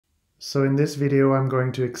So in this video, I'm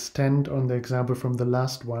going to extend on the example from the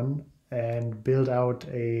last one and build out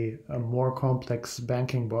a more complex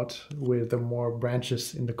banking bot with more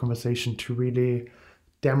branches in the conversation to really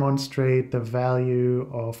demonstrate the value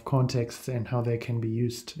of contexts and how they can be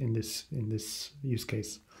used in this use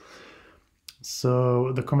case.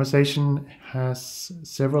 So the conversation has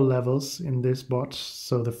several levels in this bot.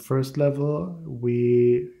 So the first level,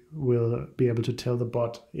 we will be able to tell the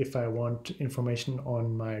bot if I want information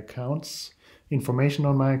on my accounts,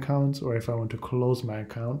 or if I want to close my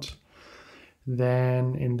account.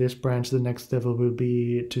 Then in this branch, the next level will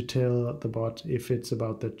be to tell the bot if it's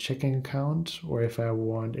about the checking account or if I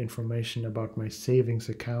want information about my savings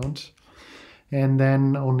account. And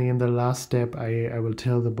then only in the last step, I will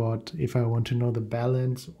tell the bot if I want to know the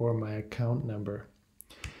balance or my account number.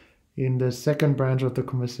 In the second branch of the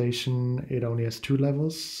conversation, it only has two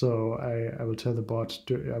levels. So I will tell the bot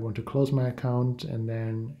I want to close my account and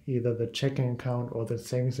then either the checking account or the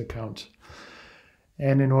savings account.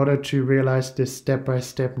 And in order to realize this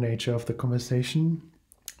step-by-step nature of the conversation,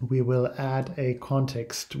 we will add a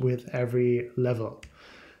context with every level.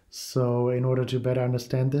 So in order to better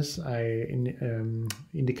understand this, I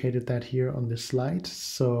indicated that here on this slide.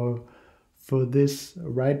 So for this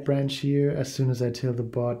right branch here, as soon as I tell the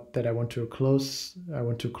bot that I want to close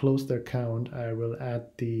the account, I will add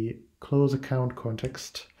the close account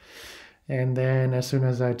context. And then as soon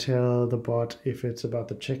as I tell the bot if it's about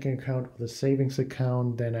the checking account or the savings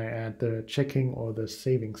account, then I add the checking or the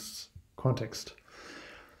savings context.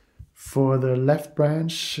 For the left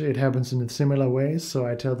branch, it happens in a similar way. So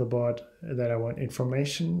I tell the bot that I want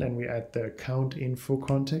information, and we add the account info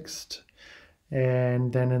context.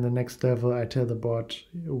 And then in the next level, I tell the bot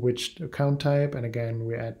which account type, and again,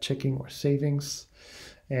 we add checking or savings.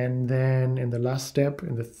 And then in the last step,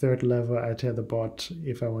 in the third level, I tell the bot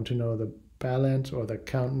if I want to know the balance or the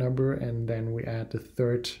account number, and then we add the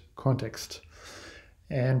third context.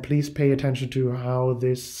 And please pay attention to how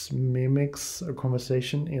this mimics a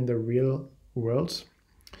conversation in the real world.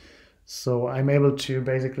 So I'm able to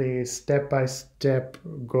basically step by step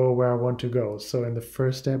go where I want to go. So in the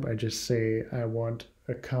first step, I just say I want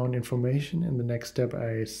account information. In the next step,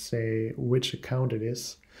 I say which account it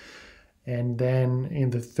is. And then in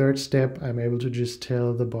the third step, I'm able to just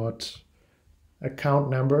tell the bot account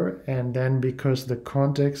number, and then because the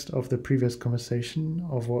context of the previous conversation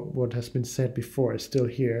of what has been said before is still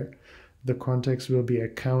here, the context will be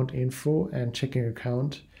account info and checking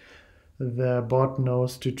account. The bot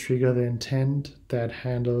knows to trigger the intent that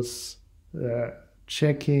handles the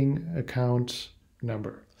checking account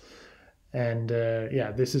number. And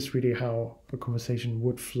yeah, this is really how a conversation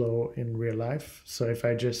would flow in real life. So if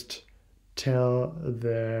I just tell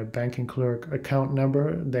the banking clerk account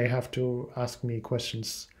number, they have to ask me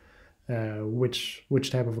questions, which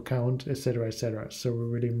type of account, etc., etc. So we're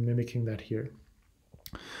really mimicking that here.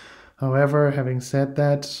 However, having said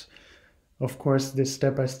that, of course, this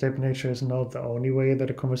step-by-step nature is not the only way that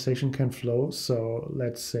a conversation can flow. So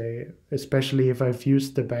let's say, especially if I've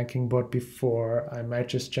used the banking bot before, I might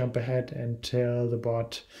just jump ahead and tell the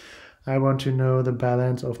bot, I want to know the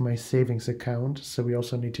balance of my savings account. So we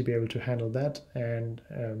also need to be able to handle that. And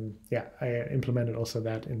yeah, I implemented also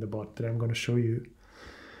that in the bot that I'm going to show you.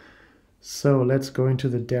 So let's go into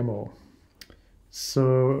the demo.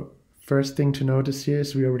 So first thing to notice here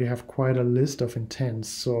is we already have quite a list of intents.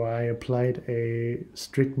 So I applied a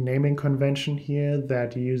strict naming convention here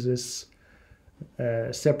that uses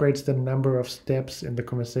separates the number of steps in the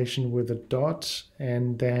conversation with a dot,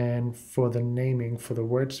 and then for the naming, for the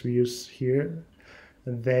words we use here,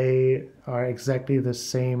 they are exactly the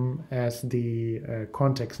same as the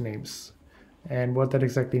context names. And what that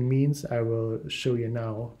exactly means, I will show you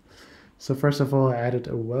now. So first of all, I added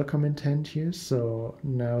a welcome intent here. So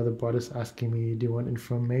now the bot is asking me, do you want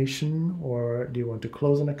information or do you want to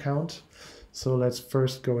close an account? So let's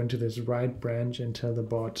first go into this right branch and tell the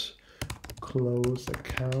bot close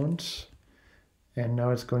account, and now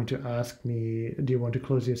it's going to ask me, do you want to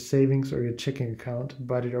close your savings or your checking account?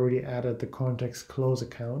 But it already added the context close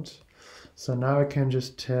account. So now I can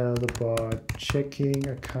just tell the bot checking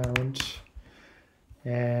account,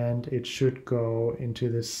 and it should go into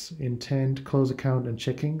this intent close account and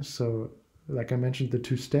checking. So like I mentioned, the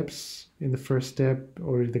two steps. In the first step,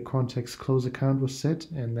 already the context close account was set,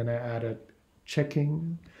 and then I added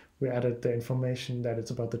checking. We added the information that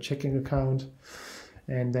it's about the checking account,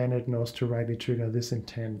 and then it knows to rightly trigger this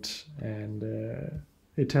intent, and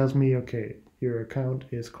it tells me, okay, your account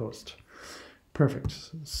is closed.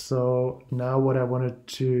 Perfect. So now what if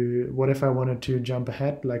I wanted to jump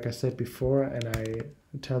ahead, like I said before, and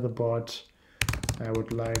I tell the bot I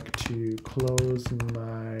would like to close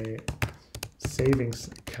my savings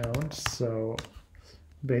account. So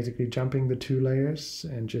basically jumping the 2 layers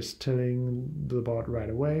and just telling the bot right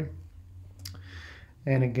away.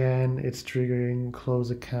 And again, it's triggering close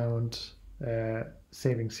account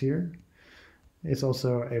savings here. It's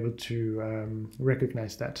also able to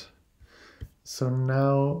recognize that. So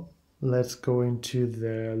now let's go into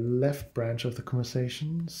the left branch of the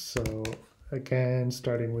conversation. So again,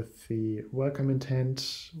 starting with the welcome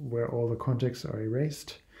intent where all the contexts are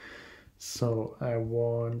erased. So I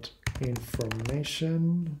want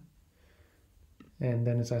information, and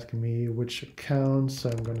then it's asking me which account.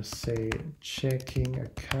 So I'm going to say checking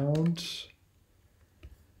account,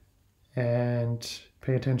 and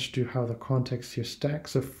pay attention to how the context here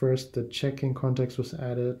stacks. So first the checking context was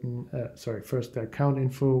added, and, first the account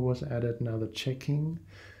info was added, now the checking,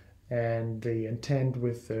 and the intent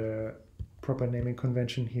with the proper naming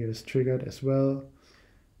convention here is triggered as well.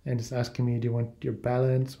 And it's asking me, do you want your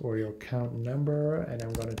balance or your account number? And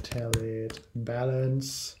I'm going to tell it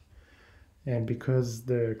balance. And because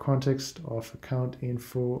the context of account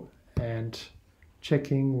info and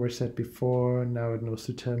checking were set before, now it knows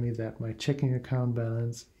to tell me that my checking account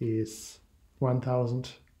balance is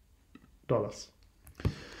 $1,000.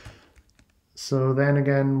 So then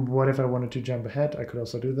again, what if I wanted to jump ahead? I could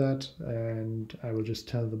also do that, and I will just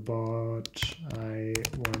tell the bot I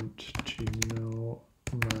want to know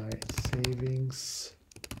my savings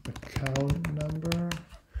account number,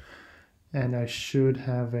 and I should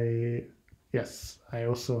have a, yes, I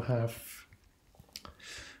also have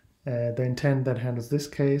the intent that handles this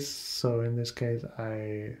case. So in this case,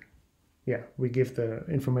 we give the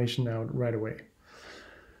information out right away.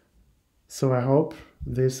 So I hope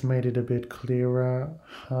this made it a bit clearer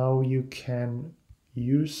how you can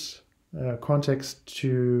use context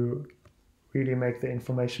to really make the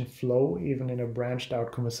information flow even in a branched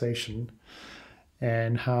out conversation,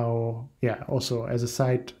 and how, also as a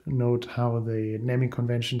side note, how the naming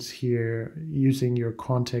conventions here using your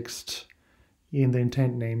context in the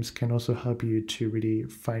intent names can also help you to really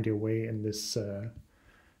find your way in this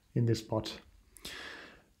bot.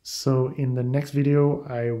 So in the next video,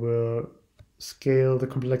 I will scale the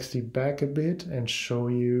complexity back a bit and show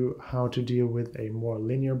you how to deal with a more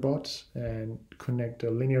linear bot and connect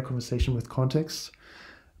a linear conversation with context.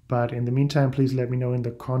 But in the meantime, please let me know in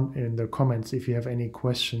the comments if you have any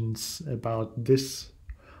questions about this,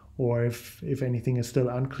 or if anything is still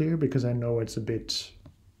unclear, because I know it's a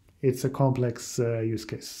complex use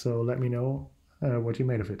case. So let me know what you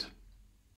made of it.